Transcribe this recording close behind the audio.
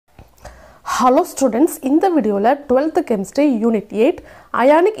Hello students, in the video 12th chemistry unit 8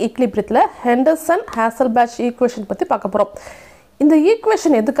 ionic equilibrium Henderson Hasselbalch equation பத்தி பார்க்க போறோம். இந்த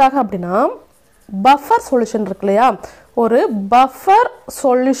equation எதுக்காக அப்படினா buffer solution இருக்குலையா, ஒரு buffer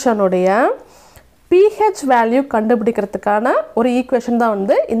solution உடைய pH value கண்டுபிடிக்கிறதுக்கான ஒரு equation தான்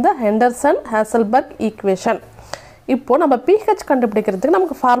வந்து இந்த Henderson Hasselbalch equation. இப்போ நம்ம pH கண்டுபிடிக்கிறதுக்கு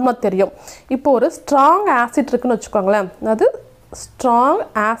நமக்கு ஃபார்முலா தெரியும். இப்போ ஒரு strong acid இருக்குன்னு வெச்சுக்கோங்களேன். அது strong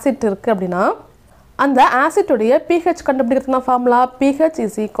acid இருக்கு அப்படினா அந்த acid உடைய pH கண்டுபிடிக்கிறதுக்கான formula pH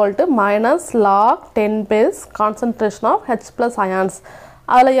is equal to minus log 10 base concentration of H plus ions.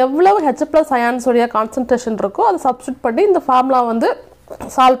 அதுல எவ்வளவு H plus ions உடைய concentration இருக்கோ அதை சப்ஸ்டிட்யூட் பண்ணி இந்த ஃபார்முலா வந்து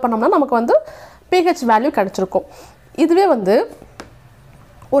சால்வ் பண்ணோம்னா நமக்கு வந்து pH வேல்யூ கிடைச்சிருக்கும். இதுவே வந்து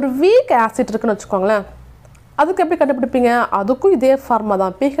ஒரு weak acid இருக்குன்னு வெச்சுக்கோங்களேன். அதுக்கு எப்படி கண்டுபிடிப்பீங்க? அதுக்கும் இதே ஃபார்முலா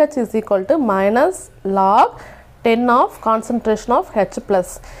தான். pH is equal to minus log 10 of concentration of H plus.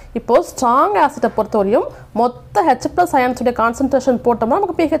 இப்போ strong acid பொறுத்தவரையும் மொத்த H plus ions உடைய concentration போட்டோம்னா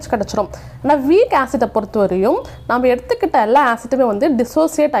நமக்கு pH கிடைச்சிரும். ஆனா weak acid பொறுத்தவரையும் நாம எடுத்துக்கிட்ட எல்லா ஆசிட்டுமே வந்து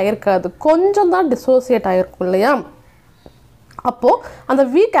dissociate ஆயிருக்காது. கொஞ்சம் தான் dissociate ஆயிருக்கும் இல்லையா? அப்போ அந்த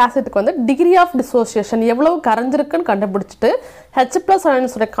weak acidக்கு வந்து degree of dissociation எவ்வளவு கரைஞ்சிருக்குன்னு கண்டுபிடிச்சிட்டு H plus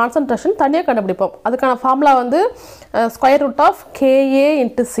ions உடைய concentration தனியா கண்டுபிடிப்போம். அதுக்கான ஃபார்முலா வந்து square root of Ka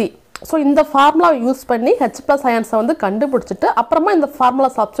into C. So இந்த ஃபார்முலா யூஸ் பண்ணி H plus ions வந்து கண்டுபிடிச்சிட்டு அப்புறமா இந்த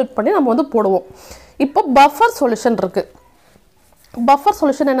ஃபார்முலா சப்ஸ்டிட்யூட் பண்ணி நம்ம வந்து போடுவோம். இப்போ பஃபர் சொல்யூஷன் இருக்கு. பஃபர்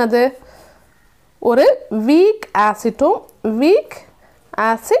சொல்யூஷன் என்னது? ஒரு வீக் ஆசிட்டும் வீக்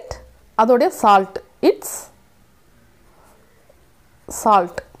ஆசிட் அதோட சால்ட் இட்ஸ்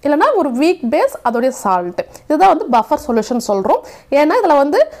சால்ட் இல்லனா ஒரு வீக் பேஸ் அதோட சால்ட். இதுதான் வந்து பஃபர் சொல்யூஷன் சொல்றோம். ஏன்னா இதல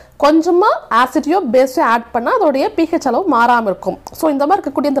வந்து கொஞ்சமா ஆசிட்யோ பேஸோ ஆட் பண்ணா அதோட pH அளவு மாறாம இருக்கும். சோ இந்த மாதிரி இருக்க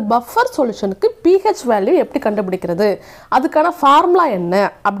கூடிய இந்த பஃபர் சொல்யூஷனுக்கு pH வேல்யூ எப்படி கண்டுபிடிக்கிறது? அதுக்கான ஃபார்முலா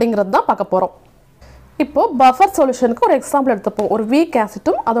என்ன அப்படிங்கறது தான் பார்க்க போறோம். இப்போ பஃபர் சொல்யூஷனுக்கு ஒரு எக்ஸாம்பிள் எடுத்துப்போம். ஒரு வீக்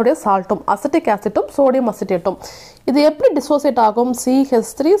ஆசிட்டும் அதோட சால்ட்டும் அசிட்டிக் ஆசிட்டும் சோடியம் அசிட்டேட்டும். இது எப்படி டிசோசியேட் ஆகும்?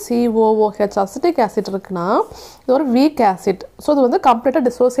 CH3COOH அசிட்டிக் ஆசிட் இருக்குனா இது ஒரு வீக் ஆசிட். சோ இது வந்து கம்ப்ளீட்டா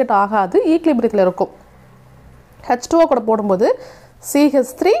டிசோசியேட் ஆகாது, ஈக்லிபிரியத்துல இருக்கும். H2O கூட போடும்போது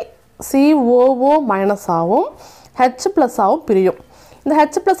CH3COO- ஆகும், H+ ஆகும் பிரியும். இந்த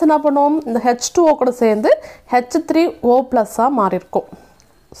H+ என்ன பண்ணும்? இந்த H2O கூட சேர்ந்து H3O+ ஆ மாறி இருக்கும்.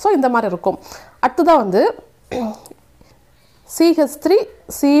 சோ இந்த மாதிரி இருக்கும். அடுத்ததா வந்து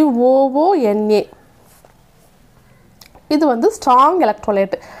CH3COONA. இது வந்து ஸ்ட்ராங்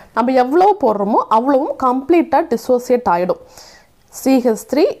எலக்ட்ரோலைட். நம்ம எவ்வளவு போடுறோமோ அவ்வளவும் கம்ப்ளீட்டா டிசோசியேட் ஆயிடும்.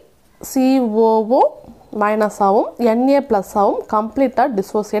 CH3COO- ஆகும், Na+ ஆகும், கம்ப்ளீட்டா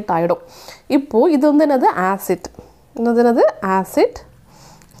டிசோசியேட் ஆயிடும். இப்போ இது வந்து என்னது? ஆசிட். என்னது? ஆசிட்.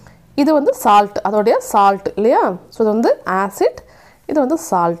 இது வந்து சால்ட், அதோட சால்ட் இல்லையா? சோ இது வந்து ஆசிட், இது வந்து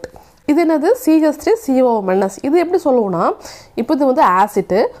சால்ட். இது என்னது? CH3COO-. இது எப்படி சொல்லுவோம்னா, இப்போ இது வந்து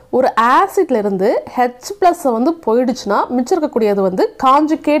ஆசிட். ஒரு ஆசிட்ல இருந்து H+ வந்து போயிடுச்சுனா மிச்சம் இருக்கக்கூடியது வந்து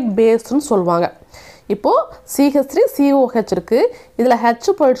கான்ஜுகேட் பேஸ்னு சொல்வாங்க. இப்போ CH3COOH இருக்கு, இதுல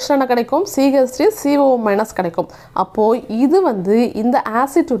H போயிடுச்சுனா என்ன கிடைக்கும்? CH3COO- கிடைக்கும். அப்போ இது வந்து இந்த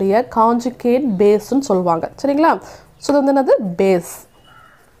ஆசிட் உடைய கான்ஜுகேட் பேஸ்னு சொல்வாங்க. சரிங்களா? சோ இது வந்து என்னது? பேஸ்.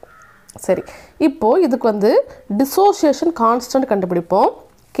 சரி, இப்போ இதுக்கு வந்து டிசோசியேஷன் கான்ஸ்டன்ட் கண்டுபிடிப்போம்.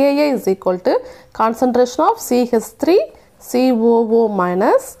 Ka is equal to concentration of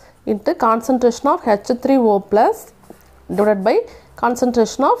CH3COO- into concentration of H3O+ divided by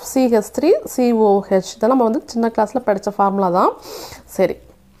concentration of CH3COOH. இதெல்லாம் நம்ம வந்து சின்ன கிளாஸ்ல படிச்ச ஃபார்முலா தான். சரி,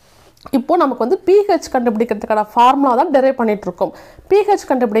 இப்போ நமக்கு வந்து pH கண்டுபிடிக்கிறதுக்கான ஃபார்முலா தான் டெரைவ் பண்ணிட்டு இருக்கோம். pH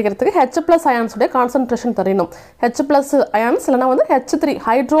கண்டுபிடிக்கிறதுக்கு H+ ions உடைய கான்சன்ட்ரேஷன் தெரியணும். H+ ions இல்லனா வந்து H3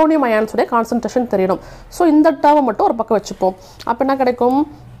 ஹைட்ரோனியம் ions உடைய கான்சன்ட்ரேஷன் தெரியணும். சோ இந்த டேர்ம் மட்டும் ஒரு பக்கம் வெச்சுப்போம். அப்ப என்ன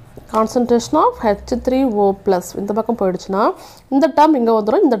கிடைக்கும்? கான்சன்ட்ரேஷன் ஆஃப் H3O+ இந்த பக்கம் போயிடுச்சுனா இந்த டேர்ம் இங்க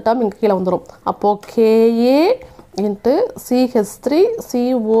வந்துரும், இந்த டேர்ம் இங்க கீழ வந்துரும். அப்போ Ka into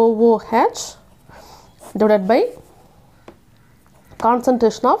CH3COOH divided by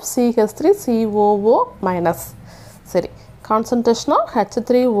concentration of CH3COO-. சரி, concentration of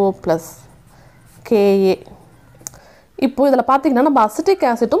H3O+ Ka. இப்போ இதல பாத்தீங்கன்னா நம்ம அசிட்டிக்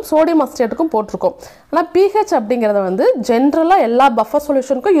ஆசிட்டும் சோடியம் அசிட்டேட்டுக்கும் போட்டுருக்கோம். ஆனா pH அப்படிங்கறது வந்து ஜெனரலா எல்லா பஃபர்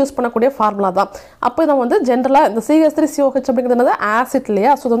சொல்யூஷனுக்கும் யூஸ் பண்ணக்கூடிய ஃபார்முலா தான். அப்போ இத வந்து ஜெனரலா இந்த CH3COOH அப்படிங்கிறது என்னது? ஆசிட்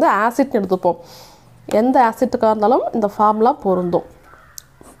இல்லையா? சோ இது வந்து ஆசிட்னு எடுத்துப்போம். எந்த ஆசிட்டுக்கா இருந்தாலும் இந்த ஃபார்முலா பொருந்தும்.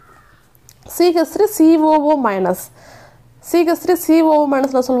 CH3COO-.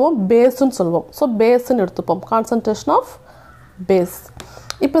 CH3COO- சொல்லுவோம் பேஸ்னு சொல்லுவோம். சோ பேஸ்னு எடுத்துப்போம். Concentration of base.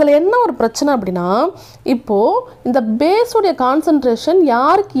 இப்போ இதுல என்ன ஒரு பிரச்சனை அப்படினா, இப்போ இந்த பேஸ் உடைய கான்சன்ட்ரேஷன்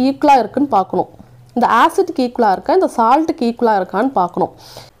யாருக்கு ஈக்குவலா இருக்குன்னு பார்க்கணும். இந்த ஆசிட்க்கு ஈக்குவலா இருக்கா, இந்த சால்ட்க்கு ஈக்குவலா இருக்கான்னு பார்க்கணும்.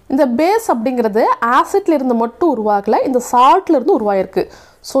 இந்த பேஸ் அப்படிங்கிறது ஆசிட்ல இருந்து மட்டும் உருவாகல, இந்த சால்ட்ல இருந்து உருவாயிருக்கு.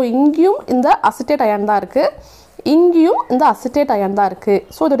 ஸோ இங்கேயும் இந்த அசிட்டேட் அயன் தான் இருக்கு, இங்கேயும் இந்த அசிட்டேட் அயன் தான் இருக்கு.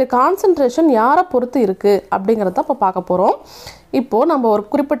 ஸோ இதோடைய கான்சன்ட்ரேஷன் யாரை பொறுத்து இருக்கு அப்படிங்கிறத இப்போ பார்க்க போகிறோம். இப்போது நம்ம ஒரு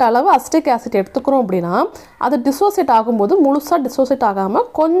குறிப்பிட்ட அளவு அசிட்டிக் ஆசிட் எடுத்துக்கிறோம் அப்படின்னா அது டிசோசியேட் ஆகும்போது முழுசாக டிசோசியேட் ஆகாமல்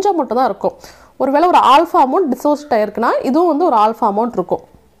கொஞ்சம் மட்டும் தான் இருக்கும். ஒருவேளை ஒரு ஆல்ஃபா அமௌண்ட் டிசோசியேட் ஆகிருக்குன்னா இதுவும் வந்து ஒரு ஆல்ஃபா அமௌண்ட் இருக்கும்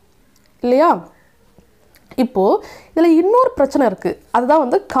இல்லையா? இப்போது இதில் இன்னொரு பிரச்சனை இருக்குது, அதுதான்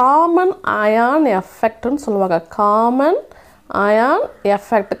வந்து காமன் அயான் எஃபெக்ட்னு சொல்லுவாங்க. Common ion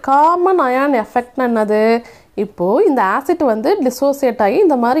effect. Common ion எஃபெக்ட்னா என்னது? இப்போது இந்த ஆசிட் வந்து டிசோசியேட் ஆகி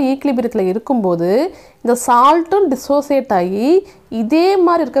இந்த மாதிரி ஈக்லிபிரியத்தில் இருக்கும்போது இந்த சால்ட்டும் டிசோசியேட் ஆகி இதே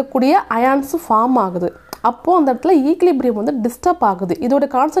மாதிரி இருக்கக்கூடிய அயான்ஸும் ஃபார்ம் ஆகுது. அப்போது அந்த இடத்துல ஈக்லிபிரியம் வந்து டிஸ்டர்ப் ஆகுது. இதோட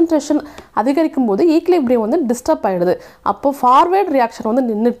கான்சன்ட்ரேஷன் அதிகரிக்கும் போது ஈக்லிபிரியம் வந்து டிஸ்டர்ப் ஆகிடுது. அப்போது ஃபார்வேர்ட் ரியாக்ஷன் வந்து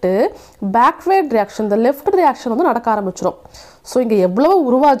நின்றுட்டு பேக்வேர்ட் ரியாக்ஷன், இந்த லெஃப்ட் ரியாக்ஷன் வந்து நடக்க ஆரம்பிச்சிடும். ஸோ இங்கே எவ்வளோ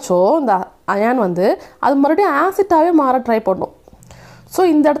உருவாச்சோ இந்த அயான் வந்து அது மறுபடியும் ஆசிட்டாகவே மாற ட்ரை பண்ணும். ஸோ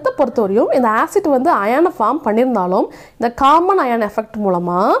இந்த இடத்த பொறுத்தவரையும் இந்த ஆசிட் வந்து அயானை ஃபார்ம் பண்ணியிருந்தாலும் இந்த காமன் அயான் எஃபெக்ட்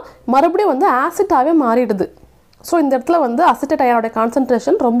மூலமாக மறுபடியும் வந்து ஆசிட்டாகவே மாறிடுது. ஸோ இந்த இடத்துல வந்து அசிட்டேட் அயானோட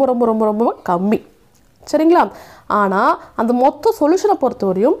கான்சன்ட்ரேஷன் ரொம்ப ரொம்ப ரொம்ப ரொம்ப கம்மி, சரிங்களா? ஆனால் அந்த மொத்த சொல்யூஷனை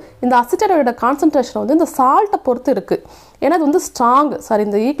பொறுத்தவரையும் இந்த அசிட்டேட்டோட கான்சன்ட்ரேஷன் வந்து இந்த சால்ட்டை பொறுத்து இருக்குது. ஏன்னா இது வந்து ஸ்ட்ராங், சாரி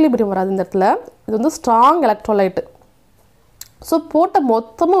இந்த ஈக்லிபிரியம் வராது இந்த இடத்துல, இது வந்து ஸ்ட்ராங் எலக்ட்ரோலைட்டு. ஸோ போட்ட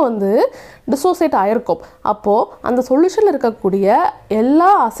மொத்தமாக வந்து டிசோசியேட் ஆகிருக்கும். அப்போது அந்த சொல்யூஷனில் இருக்கக்கூடிய எல்லா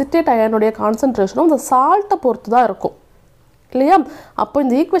அசிட்டேட் அயனுடைய கான்சன்ட்ரேஷனும் இந்த சால்ட்டை பொறுத்து தான் இருக்கும் இல்லையா? அப்போ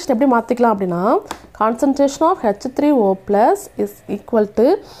இந்த ஈக்குவேஷன் எப்படி மாற்றிக்கலாம் அப்படின்னா concentration of H3O+ is equal to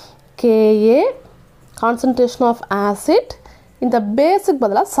KA concentration of acid, இந்த பேஸுக்கு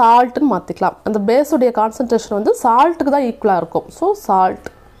பதிலாக சால்ட்டுன்னு மாற்றிக்கலாம். அந்த பேஸுடைய கான்சன்ட்ரேஷன் வந்து சால்ட்டுக்கு தான் ஈக்குவலாக இருக்கும். So salt.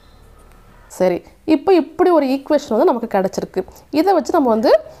 சரி, இப்போ இப்படி ஒரு ஈக்குவேஷன் வந்து நமக்கு கிடச்சிருக்கு. இதை வச்சு நம்ம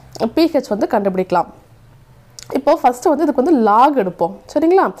வந்து pH வந்து கண்டுபிடிக்கலாம். இப்போ ஃபஸ்ட்டு வந்து இதுக்கு வந்து லாக் எடுப்போம்,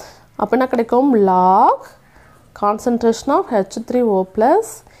 சரிங்களா? அப்போ என்ன கிடைக்கும்? Lock concentration of H3O+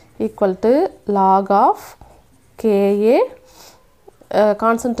 equal to log of KA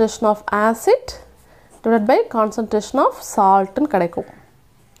concentration of acid divide by concentration of சால்ட்டுன்னு கிடைக்கும்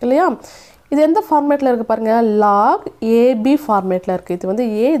இல்லையா? இது எந்த ஃபார்மேட்டில் இருக்குது பாருங்கள், லாக் ஏபி ஃபார்மேட்டில் இருக்குது. இது வந்து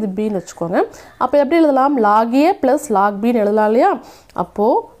ஏ, இது பின்னு வச்சுக்கோங்க. அப்போ எப்படி எழுதலாம்? லாக் ஏ ப்ளஸ் லாக் பின்னு எழுதலாம் இல்லையா?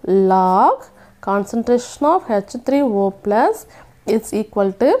 அப்போது lock concentration of H3O+ is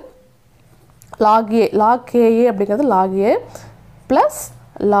equal to log A, lock K A அப்படிங்கிறது லாக் ஏ ப்ளஸ்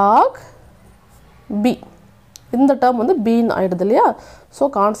லாக் பி. இந்த டேர்ம் வந்து பின்னு ஆகிடுது இல்லையா? So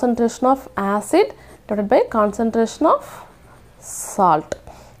concentration of acid divide by concentration of salt.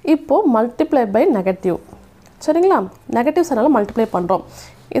 இப்போது மல்டிப்ளை பை நெகட்டிவ், சரிங்களா? நெகட்டிவ் சைனால் மல்டிப்ளை பண்ணுறோம்.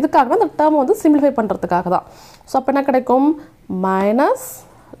 இதுக்காக தான் இந்த டேர்மை வந்து சிம்பிளிஃபை பண்ணுறதுக்காக தான். ஸோ அப்போ என்ன கிடைக்கும்? Minus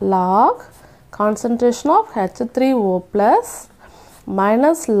lock concentration of H3O+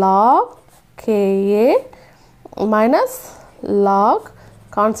 minus lock KA minus lock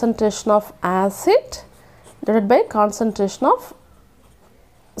concentration of acid divide by concentration of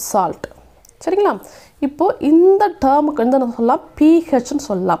salt, சரிங்களா? இப்போது இந்த டேர்முக்கு வந்து நம்ம சொல்லலாம் pHன்னு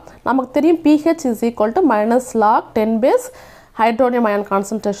சொல்லலாம். நமக்கு தெரியும் pH is equal to minus lock 10 base hydronium iron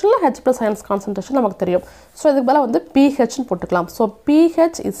concentration இல்லை H+ அயன்ஸ் கான்சன்ட்ரேஷன் நமக்கு தெரியும். ஸோ இதுக்கு பதிலாக வந்து pHன்னு போட்டுக்கலாம். So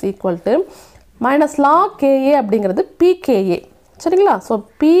pH is equal to minus lock KA அப்படிங்கிறது pKa, சரிங்களா? So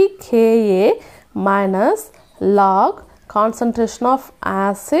pKa minus lock concentration of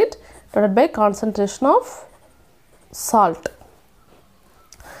acid divide by concentration of salt.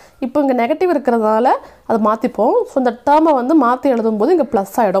 இப்போ இங்கே நெகட்டிவ் இருக்கிறதுனால அதை மாற்றிப்போம். ஸோ இந்த டேர்மை வந்து மாற்றி எழுதும்போது இங்கே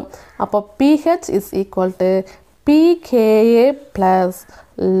ப்ளஸ் ஆகிடும். அப்போ pH is equal to pKa plus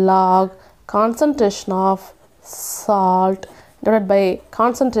lock concentration of salt divide by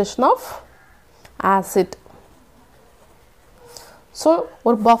concentration of acid. So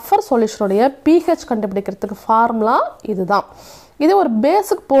ஒரு பஃபர் சொல்யூஷனுடைய pH கண்டுபிடிக்கிறதுக்கு ஃபார்முலா இதுதான். இதே ஒரு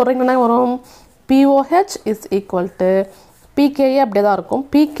பேஸுக்கு போடுறீங்கன்னா வரும் POH is equal to pKa அப்படியே தான் இருக்கும்.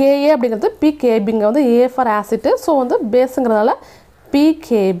 pKa அப்படிங்கிறது pKbங்க வந்து A ஃபார் ஆசிட்டு. ஸோ வந்து பேஸுங்கிறதுனால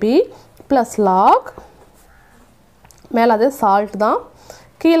pKb ப்ளஸ் லாக், மேலே அதே சால்ட் தான்,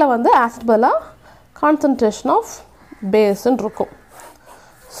 கீழே வந்து ஆசிட் பதிலாக கான்சன்ட்ரேஷன் ஆஃப் பேஸுன்னு இருக்கும்.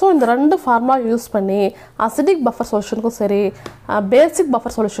 ஸோ இந்த ரெண்டு ஃபார்முலா யூஸ் பண்ணி அசிடிக் பஃபர் சொல்யூஷனுக்கும் சரி பேசிக்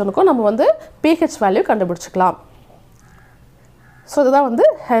பஃபர் சொல்யூஷனுக்கும் நம்ம வந்து pH வேல்யூ கண்டுபிடிச்சிக்கலாம். ஸோ இதுதான் வந்து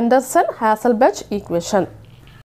ஹெண்டர்சன் ஹாசல்பல்ச் ஈக்குவேஷன்.